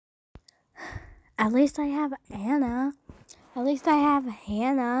At least I have Anna. At least I have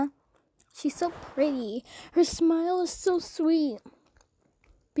Hannah. She's so pretty. Her smile is so sweet.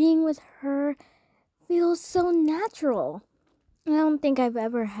 Being with her feels so natural. I don't think I've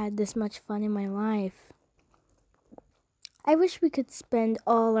ever had this much fun in my life. I wish we could spend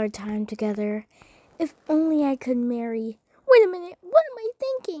all our time together. If only I could marry. Wait a minute, what am I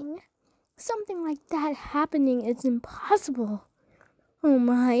thinking? Something like that happening is impossible. Oh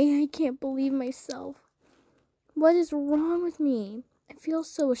my, I can't believe myself. What is wrong with me? I feel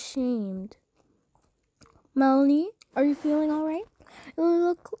so ashamed. Melanie, are you feeling all right?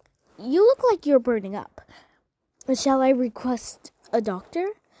 You look like you're burning up. Shall I request a doctor?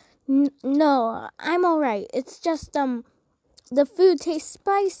 No, I'm all right. It's just the food tastes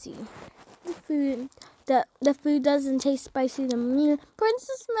spicy. The food doesn't taste spicy to me.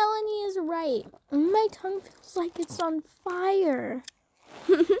 Princess Melanie is right. My tongue feels like it's on fire.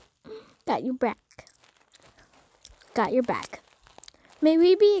 Got your back. Got your back. May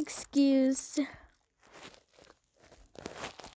we be excused?